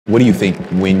What do you think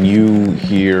when you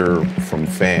hear from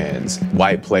fans,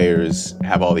 white players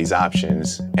have all these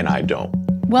options and I don't?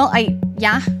 Well,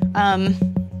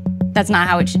 that's not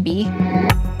how it should be.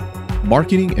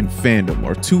 Marketing and fandom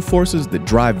are two forces that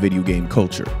drive video game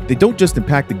culture. They don't just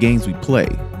impact the games we play,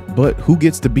 but who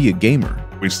gets to be a gamer.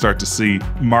 We start to see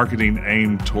marketing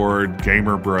aimed toward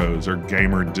gamer bros or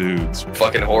gamer dudes.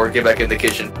 Fucking whore, get back in the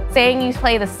kitchen. Saying you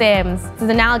play The Sims is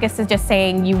analogous to just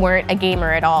saying you weren't a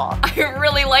gamer at all. I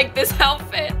really like this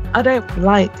outfit. I don't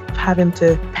like having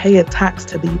to pay a tax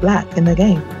to be black in the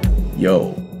game.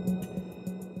 Yo.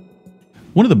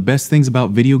 One of the best things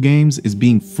about video games is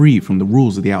being free from the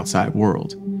rules of the outside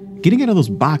world. Getting out of those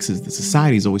boxes that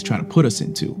society is always trying to put us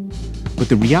into. But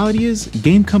the reality is,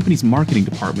 game companies' marketing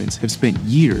departments have spent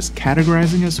years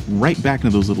categorizing us right back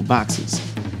into those little boxes.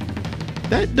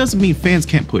 That doesn't mean fans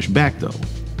can't push back though.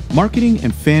 Marketing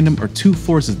and fandom are two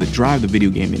forces that drive the video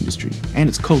game industry and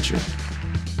its culture.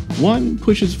 One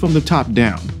pushes from the top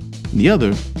down, and the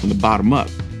other from the bottom up.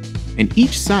 And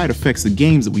each side affects the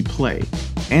games that we play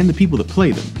and the people that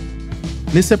play them.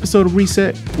 In this episode of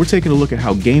Reset, we're taking a look at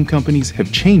how game companies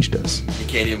have changed us. You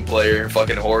can't even play her,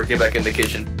 fucking whore, get back in the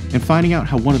kitchen. And finding out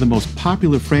how one of the most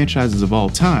popular franchises of all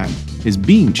time is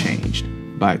being changed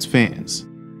by its fans.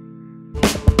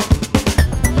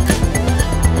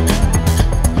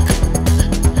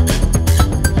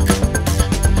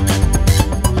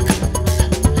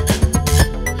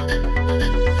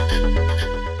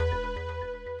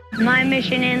 My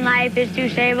mission in life is to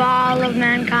save all of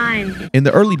mankind. In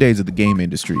the early days of the game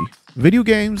industry, video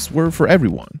games were for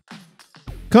everyone.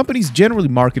 Companies generally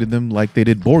marketed them like they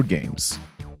did board games,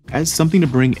 as something to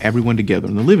bring everyone together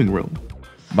in the living room.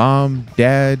 Mom,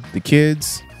 dad, the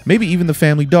kids, maybe even the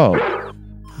family dog.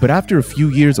 But after a few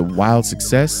years of wild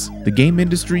success, the game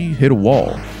industry hit a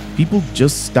wall. People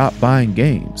just stopped buying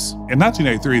games. In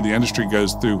 1983, the industry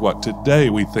goes through what today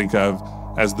we think of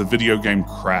as the video game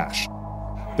crash.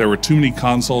 There were too many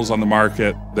consoles on the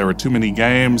market, there were too many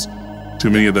games, too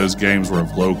many of those games were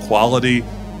of low quality,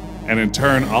 and in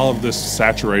turn, all of this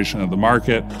saturation of the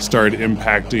market started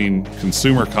impacting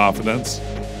consumer confidence,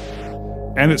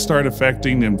 and it started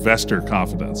affecting investor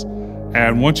confidence.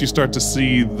 And once you start to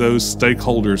see those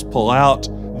stakeholders pull out,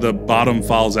 the bottom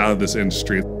falls out of this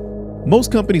industry. Most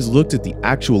companies looked at the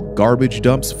actual garbage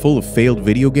dumps full of failed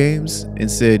video games and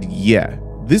said, yeah,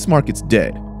 this market's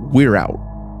dead, we're out.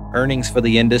 Earnings for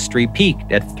the industry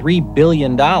peaked at $3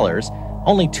 billion.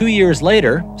 Only 2 years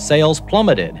later, sales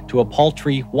plummeted to a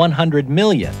paltry $100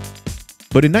 million.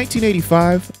 But in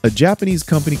 1985, a Japanese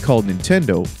company called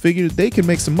Nintendo figured they could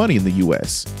make some money in the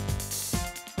US.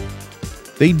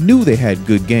 They knew they had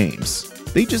good games.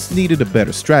 They just needed a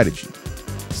better strategy.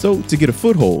 So to get a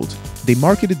foothold, they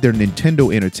marketed their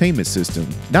Nintendo Entertainment System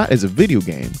not as a video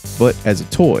game, but as a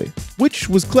toy, which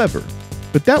was clever.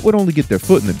 But that would only get their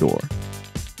foot in the door.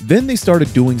 Then they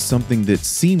started doing something that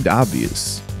seemed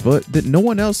obvious, but that no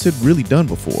one else had really done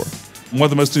before. One of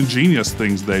the most ingenious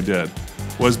things they did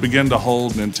was begin to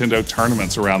hold Nintendo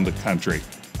tournaments around the country.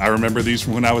 I remember these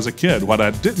from when I was a kid. What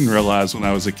I didn't realize when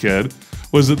I was a kid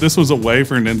was that this was a way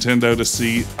for Nintendo to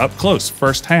see up close,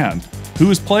 firsthand, who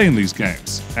was playing these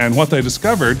games. And what they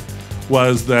discovered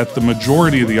was that the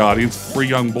majority of the audience were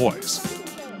young boys.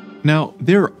 Now,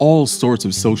 there are all sorts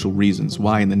of social reasons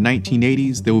why in the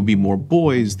 1980s there would be more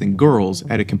boys than girls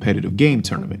at a competitive game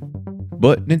tournament.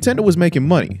 But Nintendo was making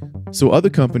money, so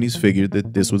other companies figured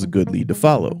that this was a good lead to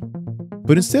follow.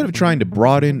 But instead of trying to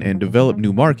broaden and develop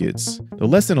new markets, the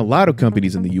lesson a lot of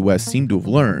companies in the US seemed to have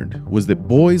learned was that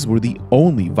boys were the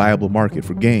only viable market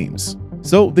for games.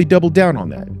 So they doubled down on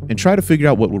that and tried to figure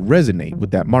out what would resonate with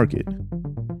that market.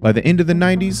 By the end of the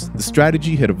 90s, the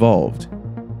strategy had evolved.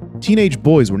 Teenage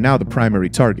boys were now the primary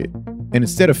target, and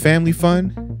instead of family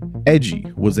fun,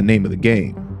 edgy was the name of the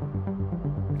game.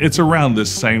 It's around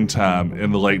this same time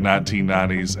in the late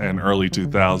 1990s and early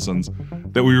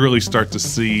 2000s that we really start to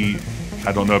see,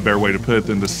 I don't know a better way to put it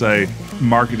than to say,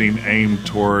 marketing aimed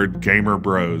toward gamer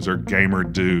bros or gamer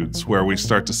dudes, where we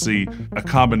start to see a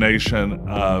combination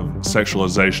of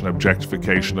sexualization,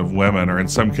 objectification of women, or in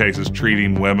some cases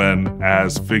treating women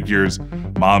as figures,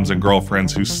 moms and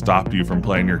girlfriends who stop you from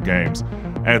playing your games.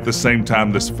 And at the same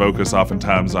time, this focus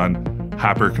oftentimes on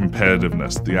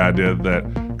hyper-competitiveness, the idea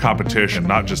that competition,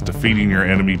 not just defeating your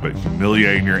enemy, but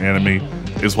humiliating your enemy,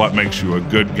 is what makes you a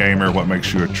good gamer, what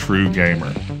makes you a true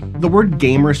gamer. The word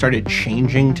gamer started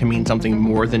changing to mean something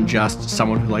more than just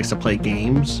someone who likes to play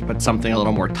games, but something a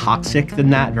little more toxic than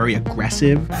that, very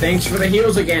aggressive. Thanks for the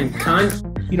heals again, cunt.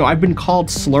 You know, I've been called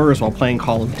slurs while playing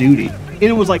Call of Duty.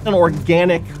 It was like an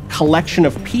organic collection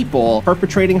of people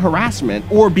perpetrating harassment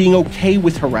or being okay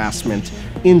with harassment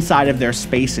inside of their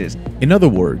spaces. In other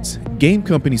words, game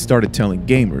companies started telling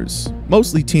gamers,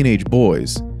 mostly teenage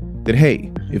boys, that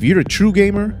hey, if you're a true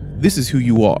gamer, this is who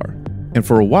you are. And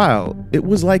for a while, it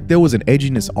was like there was an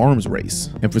edginess arms race.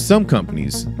 And for some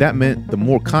companies, that meant the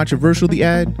more controversial the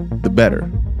ad, the better.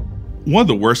 One of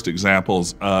the worst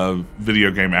examples of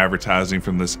video game advertising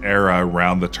from this era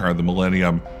around the turn of the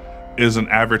millennium is an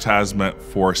advertisement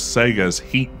for Sega's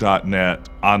Heat.net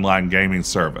online gaming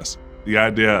service. The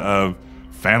idea of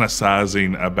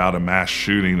fantasizing about a mass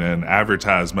shooting in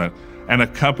advertisement, and a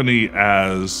company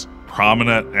as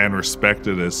prominent and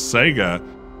respected as Sega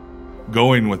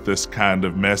going with this kind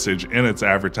of message in its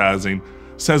advertising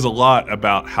says a lot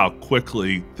about how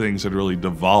quickly things had really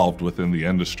devolved within the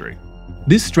industry.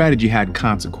 This strategy had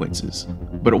consequences,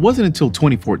 but it wasn't until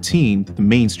 2014 that the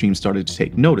mainstream started to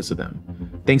take notice of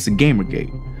them, thanks to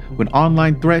Gamergate, when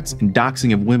online threats and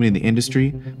doxing of women in the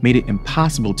industry made it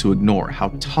impossible to ignore how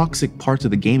toxic parts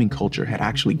of the gaming culture had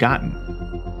actually gotten.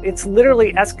 It's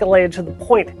literally escalated to the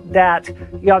point that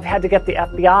I've had to get the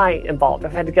FBI involved.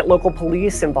 I've had to get local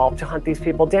police involved to hunt these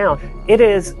people down. It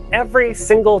is every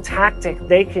single tactic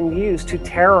they can use to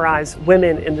terrorize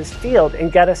women in this field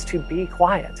and get us to be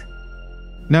quiet.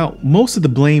 Now, most of the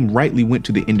blame rightly went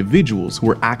to the individuals who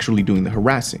were actually doing the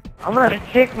harassing. I'm gonna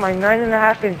kick my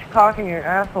 9.5-inch cock in your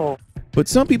asshole. But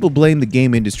some people blame the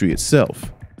game industry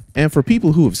itself. And for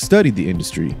people who have studied the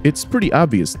industry, it's pretty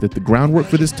obvious that the groundwork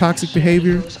for this toxic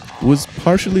behavior was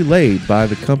partially laid by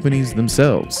the companies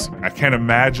themselves. I can't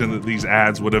imagine that these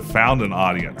ads would have found an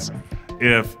audience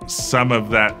if some of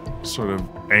that sort of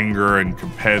anger and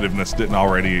competitiveness didn't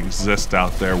already exist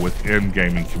out there within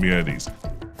gaming communities.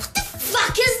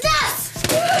 Fuck is this?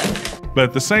 But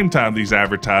at the same time, these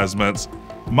advertisements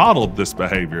modeled this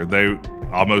behavior. They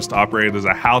almost operated as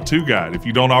a how-to guide. If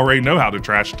you don't already know how to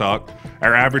trash talk,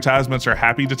 our advertisements are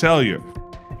happy to tell you.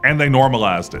 And they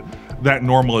normalized it. That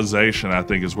normalization, I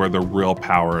think, is where the real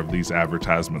power of these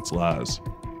advertisements lies.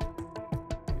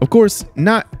 Of course,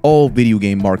 not all video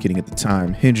game marketing at the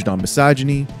time hinged on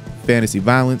misogyny, fantasy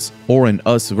violence, or an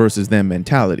us versus them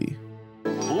mentality.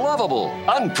 Lovable,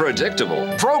 unpredictable,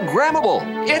 programmable.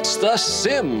 It's The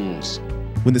Sims.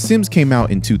 When The Sims came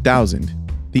out in 2000,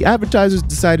 the advertisers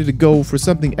decided to go for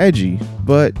something edgy,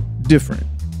 but different.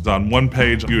 On one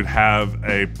page, you would have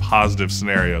a positive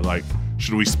scenario, like,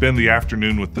 should we spend the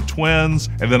afternoon with the twins?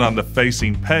 And then on the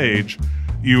facing page,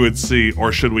 you would see,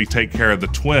 or should we take care of the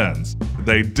twins?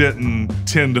 They didn't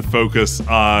tend to focus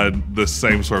on the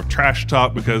same sort of trash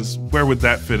talk, because where would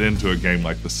that fit into a game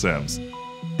like The Sims?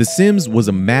 The Sims was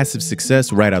a massive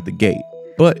success right out the gate,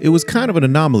 but it was kind of an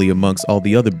anomaly amongst all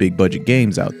the other big budget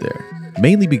games out there,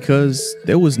 mainly because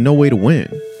there was no way to win.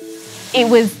 It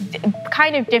was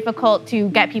kind of difficult to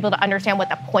get people to understand what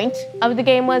the point of the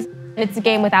game was. It's a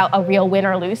game without a real win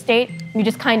or lose state. You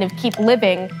just kind of keep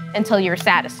living until you're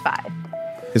satisfied.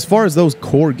 As far as those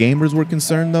core gamers were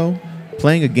concerned though,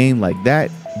 playing a game like that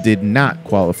did not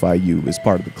qualify you as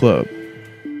part of the club.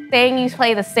 Saying you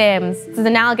play The Sims is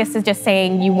analogous to just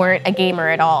saying you weren't a gamer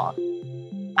at all.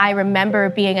 I remember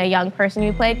being a young person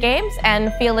who played games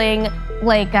and feeling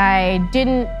like I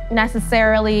didn't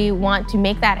necessarily want to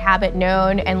make that habit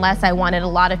known unless I wanted a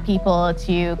lot of people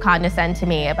to condescend to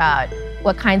me about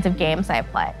what kinds of games I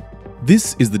play.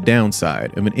 This is the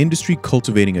downside of an industry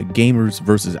cultivating a gamers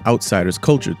versus outsiders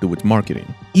culture through its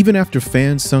marketing. Even after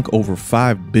fans sunk over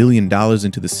 $5 billion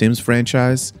into the Sims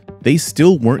franchise, they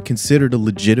still weren't considered a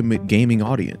legitimate gaming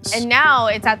audience. And now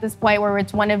it's at this point where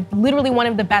it's literally one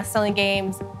of the best-selling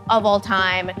games of all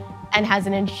time and has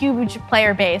a huge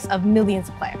player base of millions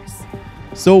of players.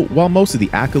 So while most of the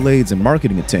accolades and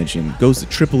marketing attention goes to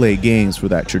AAA games for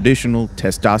that traditional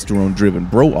testosterone-driven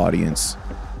bro audience,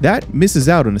 that misses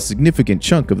out on a significant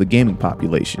chunk of the gaming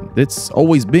population that's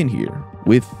always been here,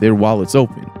 with their wallets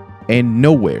open. And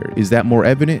nowhere is that more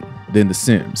evident than The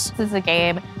Sims. This is a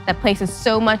game that places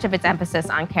so much of its emphasis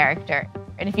on character.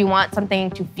 And if you want something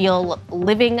to feel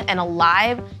living and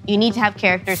alive, you need to have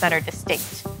characters that are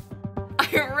distinct.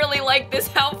 I really like this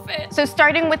outfit. So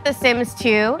starting with The Sims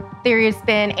 2, there has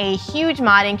been a huge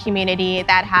modding community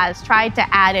that has tried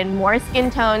to add in more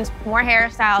skin tones, more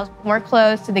hairstyles, more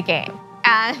clothes to the game.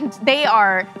 And they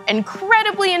are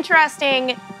incredibly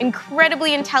interesting,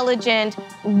 incredibly intelligent,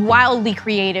 wildly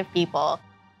creative people.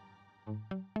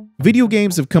 Video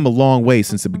games have come a long way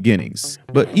since the beginnings,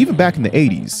 but even back in the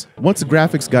 80s, once the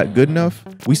graphics got good enough,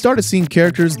 we started seeing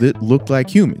characters that looked like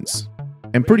humans.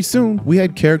 And pretty soon, we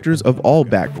had characters of all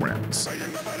backgrounds,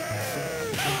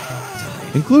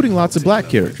 including lots of black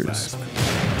characters.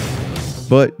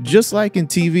 But just like in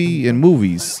TV and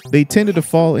movies, they tended to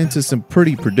fall into some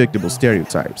pretty predictable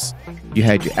stereotypes. You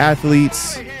had your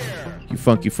athletes, you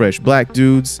funky fresh black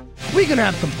dudes. We gonna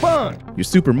have some fun. You're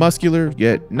super muscular,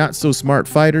 yet not so smart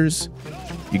fighters.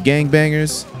 You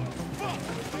gangbangers.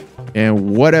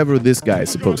 And whatever this guy is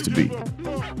supposed to be.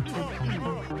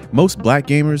 Most black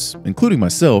gamers, including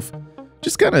myself,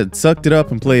 just kinda sucked it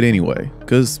up and played anyway,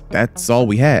 cause that's all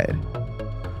we had.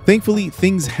 Thankfully,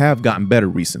 things have gotten better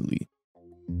recently.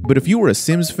 But if you were a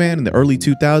Sims fan in the early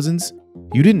 2000s,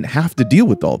 you didn't have to deal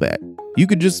with all that. You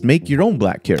could just make your own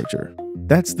black character.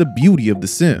 That's the beauty of The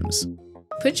Sims.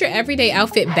 Put your everyday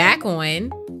outfit back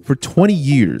on. For 20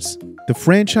 years, the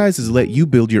franchise has let you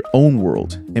build your own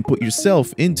world and put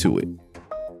yourself into it.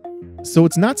 So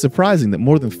it's not surprising that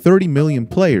more than 30 million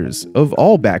players of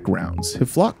all backgrounds have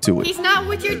flocked to it. He's not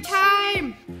with your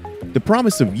time. The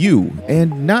promise of you,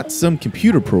 and not some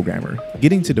computer programmer,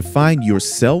 getting to define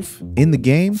yourself in the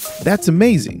game, that's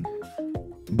amazing.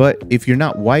 But if you're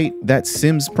not white, that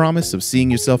Sims promise of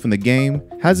seeing yourself in the game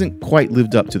hasn't quite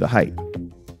lived up to the hype.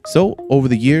 So, over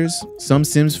the years, some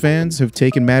Sims fans have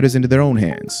taken matters into their own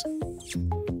hands.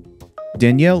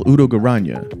 Danielle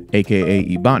Udogaranya, aka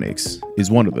Ebonics,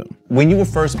 is one of them. When you were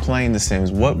first playing The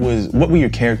Sims, what were your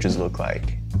characters look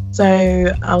like? So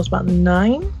I was about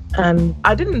 9, and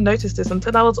I didn't notice this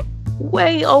until I was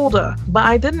way older. But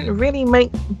I didn't really make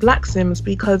Black Sims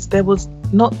because there was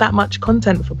not that much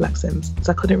content for Black Sims.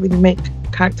 So I couldn't really make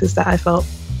characters that I felt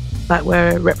like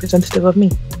were representative of me.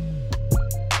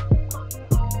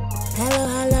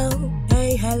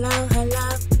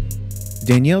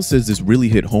 Danielle says this really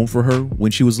hit home for her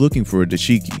when she was looking for a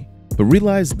dashiki, but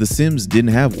realized The Sims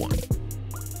didn't have one.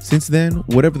 Since then,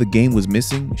 whatever the game was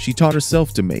missing, she taught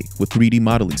herself to make with 3D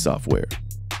modeling software.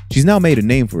 She's now made a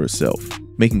name for herself,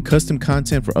 making custom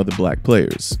content for other black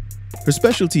players. Her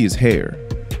specialty is hair,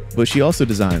 but she also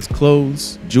designs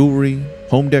clothes, jewelry,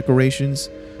 home decorations,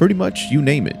 pretty much you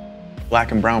name it.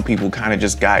 Black and brown people kind of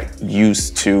just got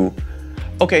used to,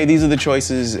 okay, these are the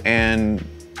choices, and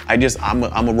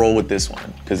I'm a roll with this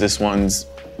one, because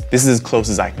this is as close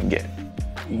as I can get.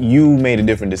 You made a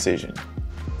different decision.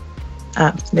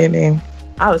 Absolutely.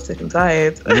 I was sick and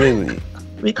tired. Really?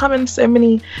 We come in so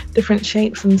many different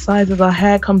shapes and sizes. Our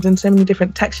hair comes in so many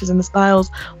different textures and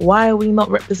styles. Why are we not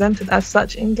represented as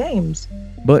such in games?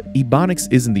 But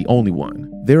Ebonics isn't the only one.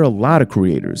 There are a lot of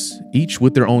creators, each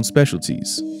with their own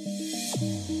specialties.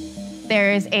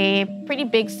 There's a pretty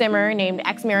big simmer named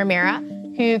X Mira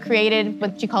who created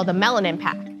what she called the Melanin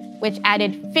Pack, which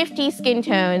added 50 skin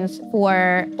tones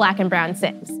for black and brown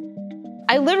Sims.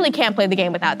 I literally can't play the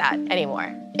game without that anymore.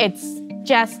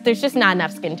 There's just not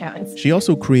enough skin tones. She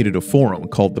also created a forum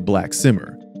called The Black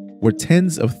Simmer, where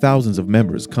tens of thousands of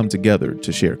members come together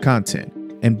to share content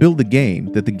and build a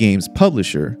game that the game's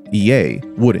publisher, EA,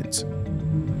 wouldn't.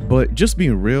 But just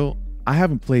being real, I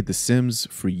haven't played The Sims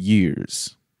for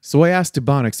years. So I asked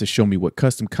Ebonics to show me what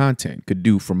custom content could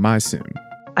do for my Sim.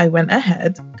 I went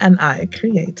ahead and I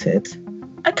created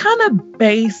a kind of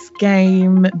base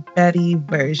game Betty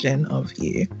version of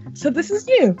you. So this is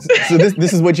you. So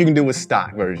this is what you can do with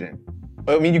stock version.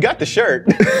 I mean, you got the shirt.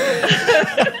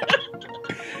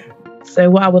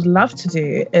 So what I would love to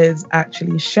do is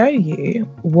actually show you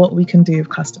what we can do with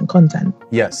custom content.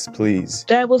 Yes, please.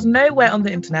 There was nowhere on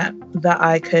the internet that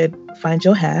I could find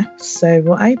your hair. So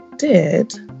what I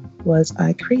did was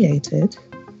I created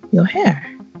your hair.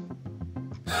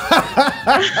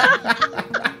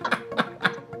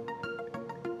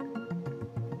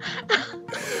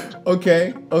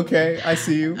 Okay, I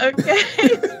see you. Okay.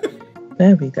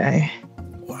 There we go.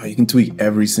 Wow, you can tweak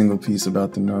every single piece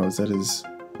about the nose. That is,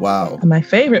 wow. And my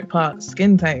favorite part,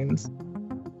 skin tones.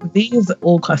 These are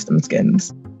all custom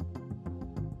skins.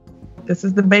 This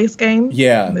is the base game.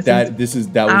 Yeah, that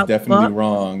was definitely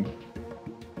wrong.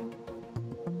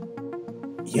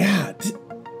 Yeah,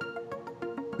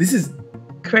 this is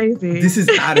crazy. This is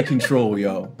out of control,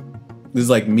 yo. This is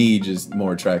like me, just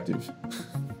more attractive.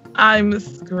 I'm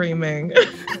screaming.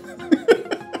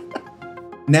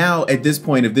 Now, at this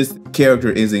point, if this character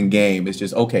is in game, it's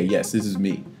just, okay, yes, this is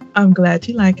me. I'm glad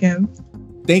you like him.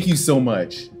 Thank you so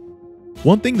much.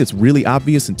 One thing that's really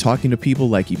obvious in talking to people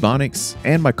like Ebonics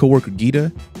and my coworker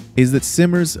Gita is that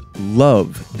Simmers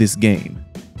love this game.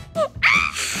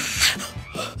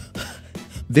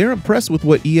 They're impressed with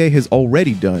what EA has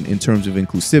already done in terms of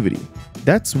inclusivity.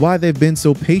 That's why they've been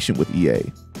so patient with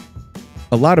EA.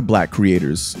 A lot of black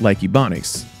creators, like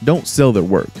Ebonics, don't sell their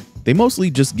work. They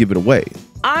mostly just give it away.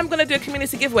 I'm gonna do a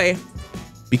community giveaway.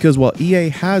 Because while EA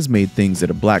has made things that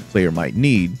a black player might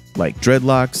need, like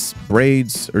dreadlocks,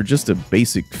 braids, or just a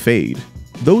basic fade,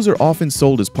 those are often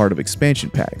sold as part of expansion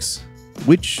packs,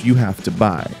 which you have to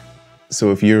buy.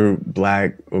 So if you're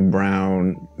black or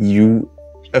brown, you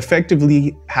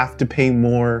effectively have to pay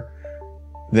more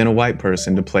than a white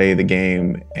person to play the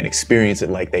game and experience it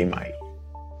like they might.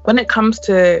 When it comes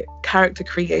to character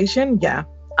creation, yeah,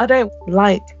 I don't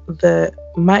like the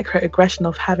microaggression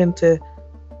of having to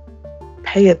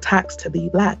pay a tax to be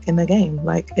black in the game.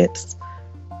 Like, it's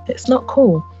not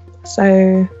cool.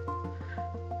 So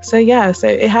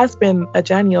it has been a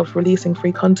journey of releasing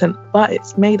free content, but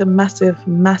it's made a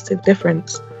massive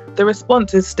difference. The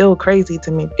response is still crazy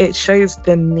to me. It shows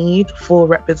the need for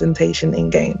representation in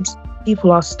games.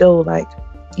 People are still like,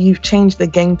 you've changed the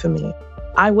game for me.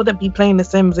 I wouldn't be playing The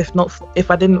Sims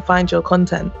if I didn't find your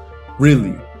content.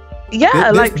 Really?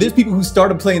 Yeah, there's people who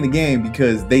started playing the game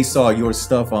because they saw your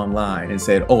stuff online and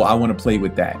said, oh, I want to play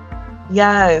with that.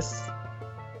 Yes.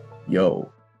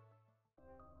 Yo.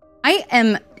 I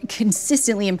am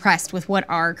consistently impressed with what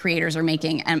our creators are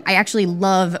making, and I actually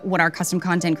love what our custom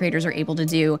content creators are able to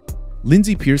do.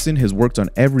 Lindsay Pearson has worked on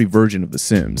every version of The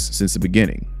Sims since the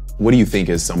beginning. What do you think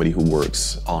as somebody who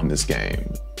works on this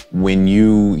game? When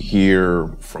you hear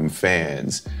from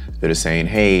fans that are saying,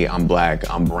 hey, I'm black,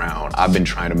 I'm brown, I've been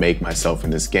trying to make myself in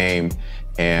this game,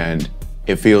 and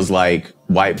it feels like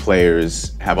white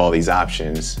players have all these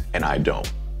options and I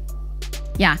don't.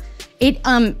 Yeah. It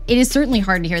is certainly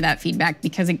hard to hear that feedback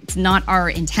because it's not our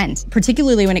intent,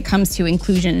 particularly when it comes to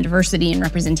inclusion and diversity and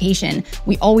representation.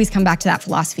 We always come back to that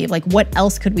philosophy of like, what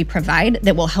else could we provide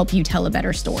that will help you tell a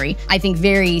better story? I think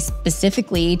very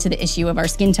specifically to the issue of our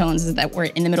skin tones that we're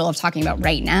in the middle of talking about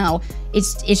right now,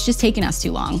 it's just taken us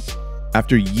too long.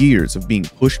 After years of being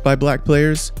pushed by black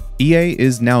players, EA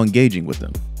is now engaging with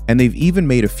them, and they've even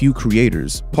made a few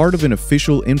creators part of an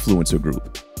official influencer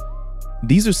group.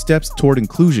 These are steps toward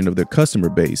inclusion of their customer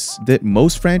base that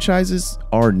most franchises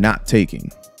are not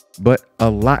taking. But a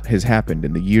lot has happened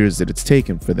in the years that it's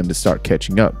taken for them to start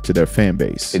catching up to their fan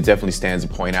base. It definitely stands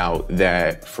to point out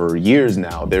that for years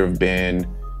now, there have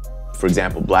been, for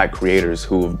example, black creators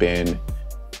who have been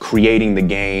creating the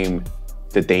game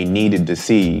that they needed to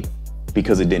see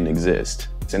because it didn't exist.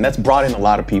 And that's brought in a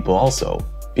lot of people also,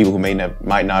 people who might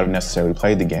not have necessarily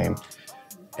played the game.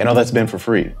 And all that's been for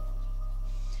free.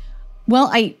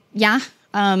 Well,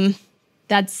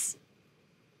 that's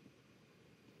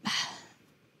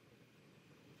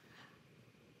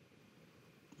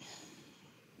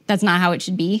not how it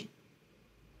should be.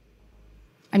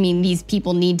 I mean, these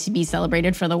people need to be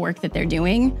celebrated for the work that they're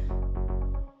doing.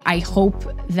 I hope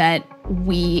that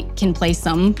we can play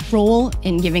some role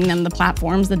in giving them the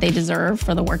platforms that they deserve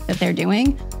for the work that they're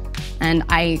doing. And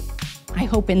I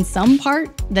hope in some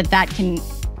part that can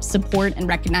support and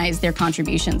recognize their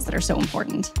contributions that are so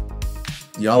important.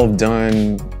 Y'all have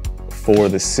done for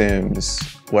The Sims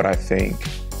what I think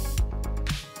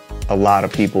a lot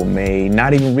of people may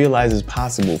not even realize is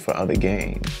possible for other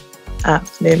games.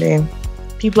 Absolutely.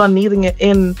 People are needing it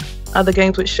in other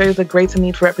games, which shows a greater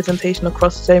need for representation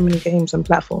across so many games and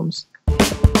platforms.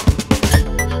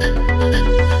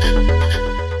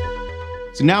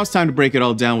 So now it's time to break it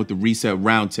all down with the Reset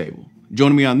Roundtable.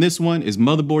 Joining me on this one is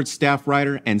Motherboard staff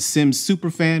writer and Sims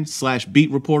superfan / beat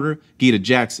reporter, Gita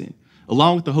Jackson,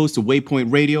 along with the host of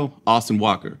Waypoint Radio, Austin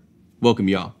Walker. Welcome,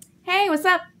 y'all. Hey, what's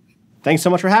up? Thanks so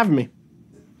much for having me.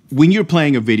 When you're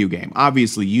playing a video game,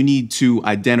 obviously you need to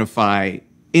identify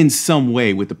in some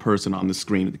way with the person on the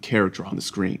screen or the character on the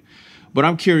screen. But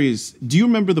I'm curious, do you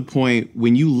remember the point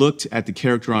when you looked at the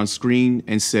character on screen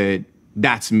and said,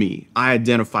 that's me, I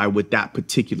identify with that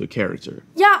particular character?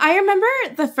 Yeah, I remember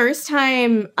the first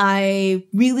time I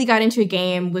really got into a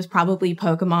game was probably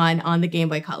Pokemon on the Game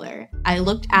Boy Color. I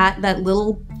looked at that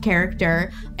little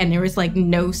character and there was like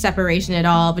no separation at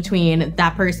all between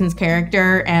that person's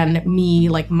character and me,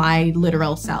 like my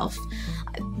literal self.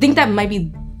 I think that might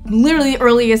be literally the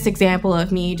earliest example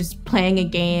of me just playing a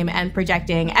game and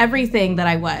projecting everything that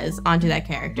I was onto that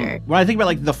character. When I think about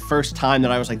like the first time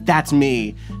that I was like, that's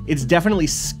me, it's definitely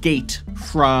Skate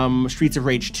from Streets of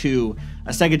Rage 2,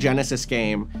 a Sega Genesis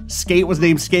game. Skate was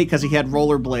named Skate because he had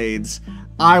rollerblades.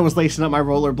 I was lacing up my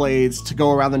rollerblades to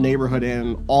go around the neighborhood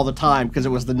in all the time because it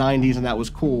was the 90s and that was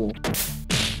cool.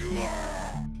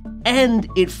 And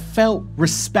it felt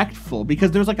respectful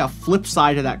because there's like a flip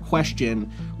side to that question,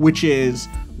 which is,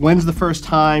 when's the first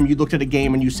time you looked at a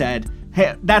game and you said,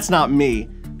 hey, that's not me?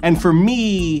 And for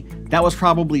me, that was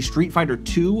probably Street Fighter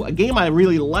 2, a game I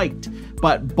really liked,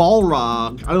 but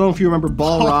Balrog, I don't know if you remember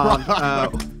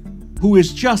Balrog, who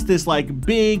is just this like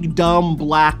big, dumb,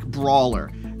 black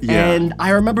brawler. Yeah. And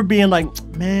I remember being like,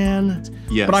 man,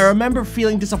 yes. But I remember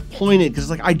feeling disappointed because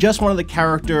like I just wanted the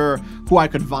character who I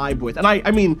could vibe with. And I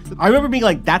mean, I remember being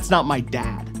like, that's not my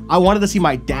dad. I wanted to see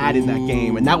my dad in that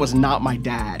game, and that was not my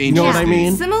dad. You know what I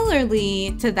mean?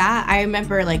 Similarly to that, I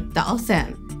remember like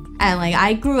Dalsim And like,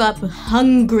 I grew up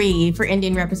hungry for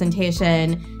Indian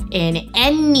representation in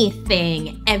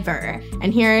anything ever.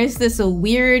 And here's this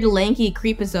weird, lanky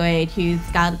creepazoid who's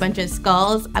got a bunch of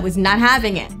skulls. I was not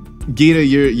having it. Gita,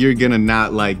 you're gonna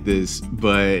not like this,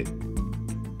 but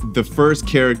the first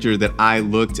character that I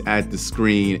looked at the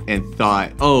screen and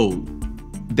thought, oh,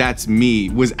 that's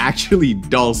me, was actually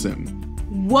Dalsim.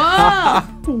 Whoa!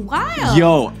 Wow.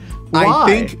 Yo, Why?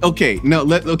 I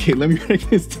think, let me break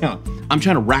this down. I'm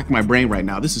trying to rack my brain right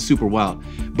now. This is super wild.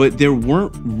 But there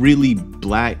weren't really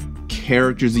black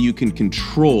characters that you can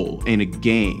control in a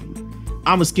game.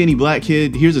 I'm a skinny black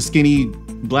kid. Here's a skinny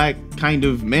black kind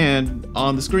of man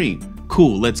on the screen.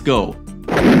 Cool, let's go.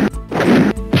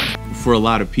 For a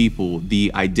lot of people,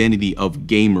 the identity of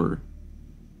gamer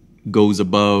goes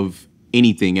above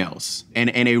anything else. And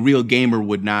a real gamer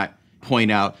would not point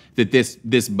out that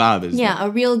this bothers me. Yeah, a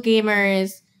real gamer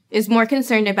is more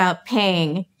concerned about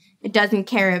paying. It doesn't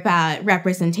care about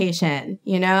representation,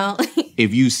 you know?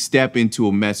 If you step into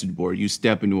a message board, you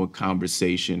step into a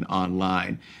conversation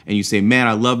online, and you say, man,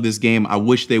 I love this game. I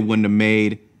wish they wouldn't have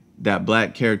made that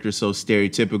black character so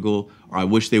stereotypical, or I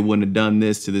wish they wouldn't have done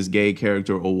this to this gay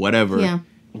character or whatever. Yeah.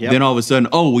 Yep. Then all of a sudden,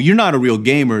 oh, well, you're not a real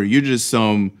gamer. You're just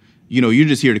you're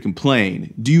just here to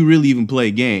complain. Do you really even play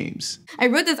games? I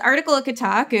wrote this article at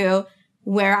Kotaku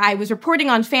where I was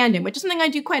reporting on fandom, which is something I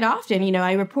do quite often. You know,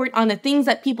 I report on the things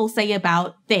that people say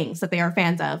about things that they are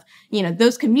fans of. You know,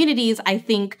 those communities, I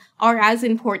think, are as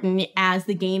important as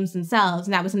the games themselves.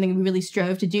 And that was something we really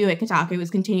strove to do at Kotaku,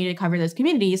 was continue to cover those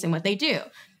communities and what they do.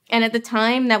 And at the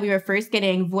time that we were first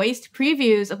getting voiced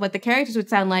previews of what the characters would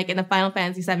sound like in the Final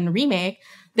Fantasy VII Remake,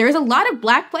 there was a lot of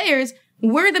black players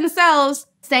were themselves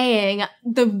saying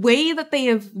the way that they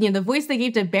have, you know, the voice they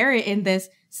gave to Barrett in this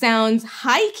sounds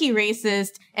high-key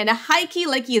racist and a high-key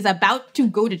like he is about to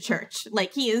go to church.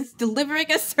 Like he is delivering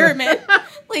a sermon.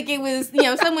 Like it was, you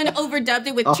know, someone overdubbed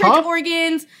it with church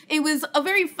organs. It was a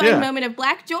very fun moment of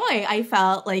black joy, I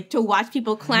felt, like, to watch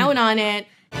people clown on it.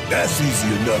 That's easy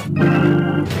enough.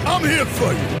 I'm here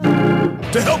for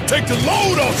you to help take the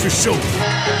load off your shoulders.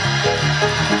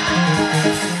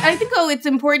 I think, it's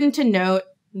important to note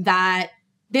that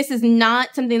this is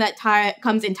not something that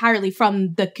comes entirely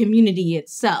from the community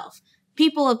itself.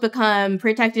 People have become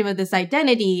protective of this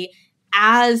identity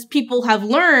as people have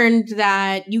learned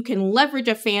that you can leverage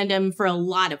a fandom for a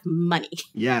lot of money.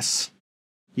 Yes.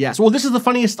 Yes. Well, this is the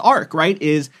funniest arc, right?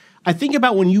 Is I think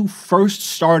about when you first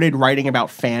started writing about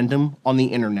fandom on the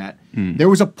internet, there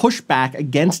was a pushback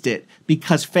against it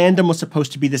because fandom was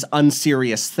supposed to be this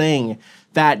unserious thing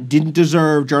that didn't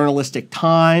deserve journalistic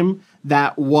time,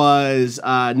 that was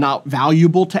not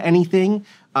valuable to anything.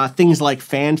 Things like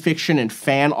fan fiction and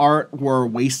fan art were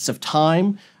wastes of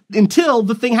time. Until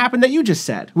the thing happened that you just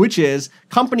said, which is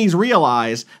companies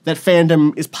realize that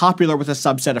fandom is popular with a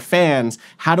subset of fans.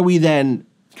 How do we then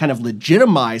kind of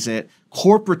legitimize it,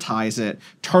 corporatize it,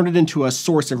 turn it into a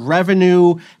source of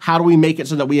revenue? How do we make it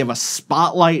so that we have a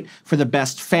spotlight for the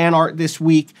best fan art this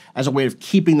week as a way of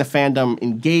keeping the fandom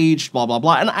engaged, blah, blah,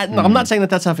 blah. And I'm not saying that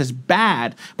that stuff is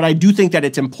bad, but I do think that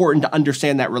it's important to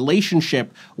understand that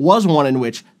relationship was one in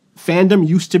which fandom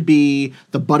used to be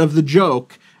the butt of the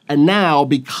joke. And now,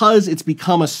 because it's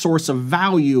become a source of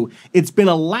value, it's been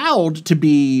allowed to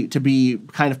be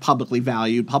kind of publicly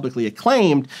valued, publicly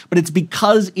acclaimed, but it's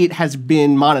because it has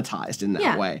been monetized in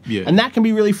that way. Yeah. And that can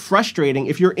be really frustrating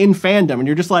if you're in fandom and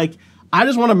you're just like, I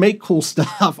just want to make cool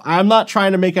stuff. I'm not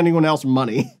trying to make anyone else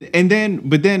money.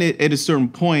 But then at a certain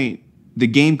point, the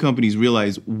game companies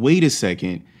realize, wait a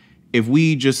second, if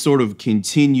we just sort of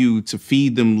continue to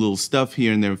feed them little stuff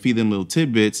here and there, feed them little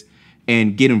tidbits,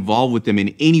 and get involved with them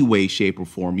in any way, shape, or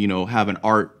form, you know, have an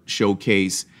art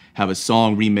showcase, have a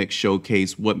song remix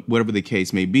showcase, whatever the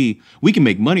case may be, we can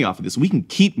make money off of this. We can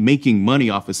keep making money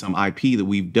off of some IP that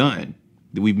we've done,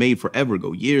 that we've made forever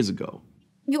ago, years ago.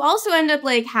 You also end up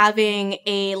like having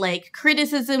a like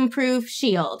criticism-proof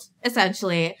shield,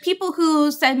 essentially. People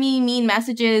who send me mean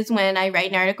messages when I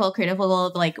write an article critical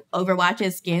of like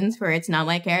Overwatch's skins for its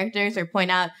non-white characters, or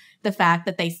point out the fact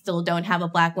that they still don't have a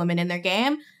black woman in their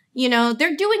game, you know,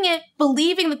 they're doing it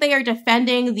believing that they are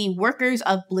defending the workers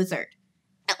of Blizzard.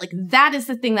 And, like, that is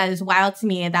the thing that is wild to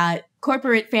me, that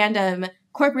corporate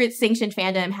sanctioned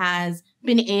fandom has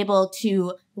been able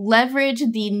to leverage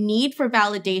the need for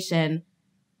validation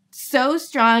so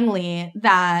strongly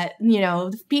that, you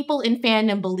know, people in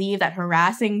fandom believe that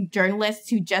harassing journalists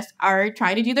who just are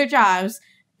trying to do their jobs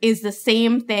is the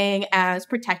same thing as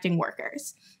protecting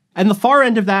workers. And the far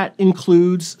end of that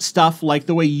includes stuff like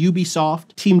the way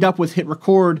Ubisoft teamed up with Hit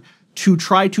Record to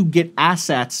try to get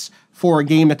assets for a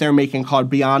game that they're making called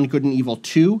Beyond Good and Evil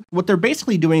 2. What they're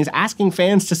basically doing is asking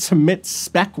fans to submit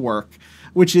spec work,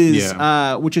 which is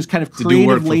kind of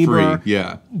creative labor. For free.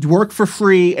 Yeah. Work for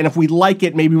free, and if we like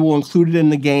it, maybe we'll include it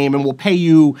in the game, and we'll pay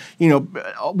you,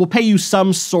 we'll pay you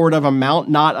some sort of amount,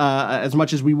 not as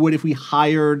much as we would if we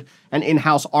hired an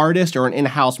in-house artist or an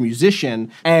in-house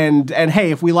musician. And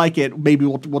hey, if we like it, maybe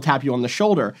we'll tap you on the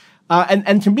shoulder.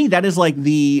 And to me, that is like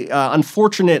the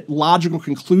unfortunate logical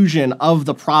conclusion of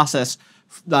the process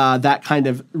that kind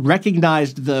of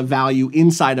recognized the value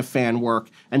inside of fan work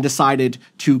and decided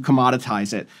to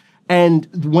commoditize it. And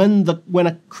when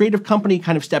a creative company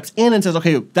kind of steps in and says,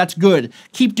 okay, that's good,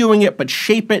 keep doing it, but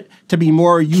shape it to be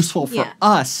more useful for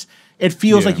us, it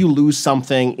feels like you lose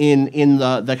something in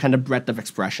the kind of breadth of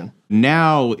expression.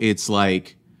 Now it's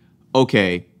like,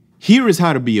 okay, here is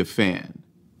how to be a fan.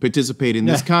 Participate in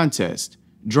this contest.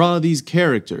 Draw these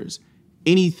characters.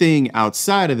 Anything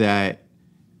outside of that,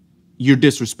 you're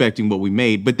disrespecting what we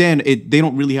made. But then they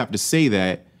don't really have to say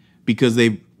that because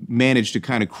they've managed to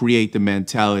kind of create the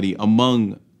mentality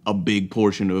among a big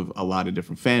portion of a lot of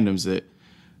different fandoms that,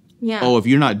 oh, if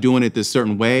you're not doing it this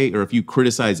certain way, or if you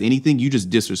criticize anything, you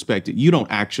just disrespect it. You don't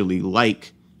actually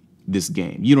like this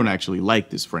game. You don't actually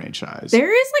like this franchise.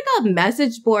 There is like a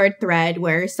message board thread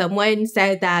where someone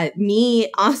said that me,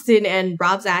 Austin, and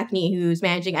Rob Zachney, who's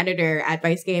managing editor at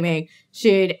Vice Gaming,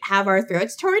 should have our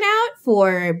throats torn out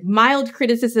for mild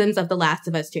criticisms of The Last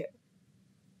of Us 2.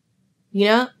 You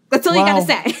know? That's all you gotta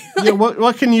say. Yeah,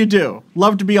 what can you do?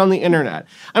 Love to be on the internet.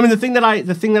 I mean, the thing that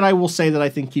I will say that I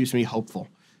think keeps me hopeful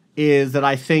is that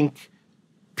I think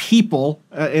people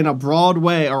in a broad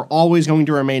way are always going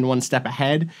to remain one step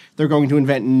ahead. They're going to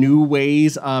invent new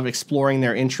ways of exploring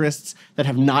their interests that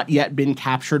have not yet been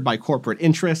captured by corporate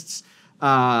interests.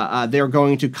 They're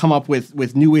going to come up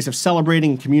with new ways of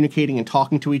celebrating, communicating, and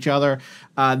talking to each other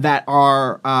that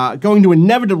are going to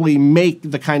inevitably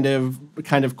make the kind of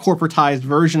corporatized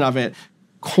version of it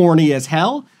corny as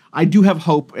hell. I do have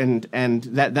hope and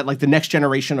that like the next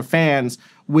generation of fans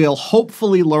will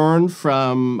hopefully learn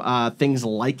from things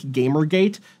like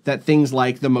Gamergate, that things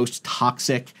like the most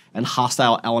toxic and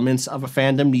hostile elements of a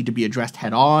fandom need to be addressed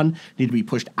head on, need to be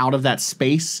pushed out of that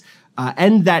space,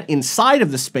 and that inside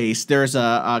of the space there's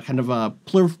a kind of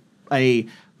a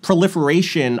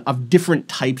proliferation of different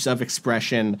types of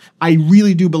expression. I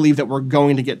really do believe that we're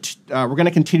going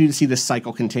to continue to see this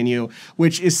cycle continue,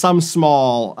 which is some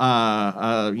small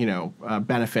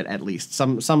benefit, at least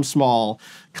some small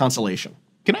consolation.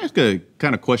 Can I ask a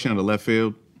kind of question out of left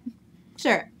field?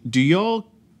 Sure. Do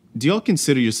y'all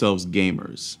consider yourselves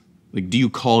gamers? Like, do you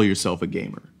call yourself a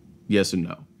gamer? Yes or no?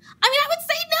 I mean, I would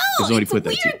say no. It's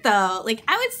weird, though. Like,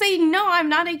 I would say, no, I'm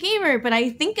not a gamer, but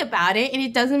I think about it, and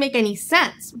it doesn't make any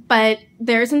sense. But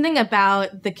there's something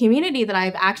about the community that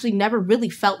I've actually never really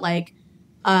felt like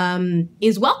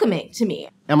is welcoming to me.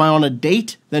 Am I on a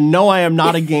date? Then no, I am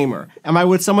not a gamer. Am I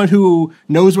with someone who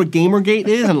knows what Gamergate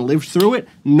is and lived through it?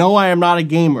 No, I am not a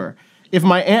gamer. If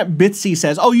my Aunt Bitsy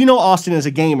says, oh, you know Austin is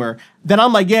a gamer, then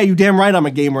I'm like, yeah, you damn right I'm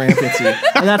a gamer, Aunt Bitsy.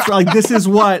 And that's like, this is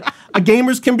what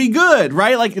gamers can be good,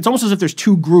 right? Like, it's almost as if there's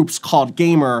two groups called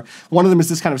gamer. One of them is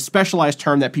this kind of specialized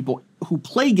term that people who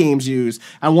play games use,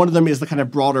 and one of them is the kind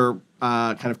of broader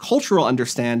kind of cultural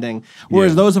understanding.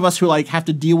 Whereas those of us who like have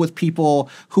to deal with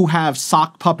people who have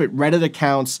sock puppet Reddit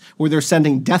accounts where they're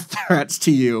sending death threats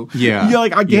to you. Yeah. You're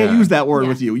like, I can't use that word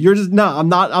with you. You're just, no, I'm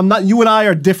not, you and I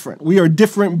are different. We are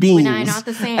different beings. We are not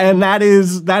the same. And that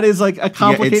is like a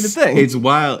complicated thing. It's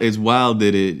wild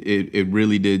that it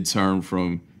really did turn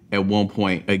from, at one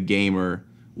point, a gamer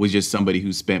was just somebody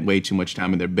who spent way too much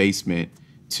time in their basement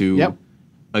to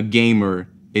a gamer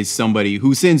is somebody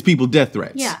who sends people death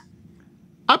threats. Yeah.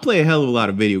 I play a hell of a lot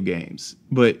of video games,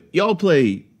 but y'all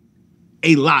play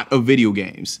a lot of video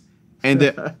games.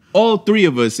 And all three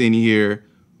of us in here,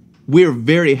 we're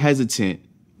very hesitant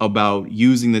about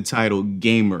using the title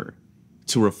gamer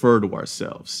to refer to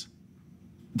ourselves.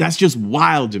 That's just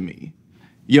wild to me.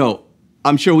 Yo,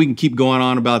 I'm sure we can keep going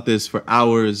on about this for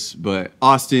hours, but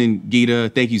Austin,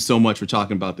 Geeta, thank you so much for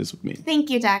talking about this with me. Thank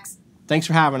you, Dax. Thanks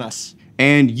for having us.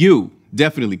 And you,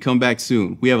 definitely come back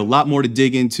soon. We have a lot more to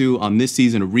dig into on this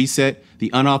season of Reset,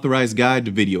 the unauthorized guide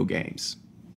to video games.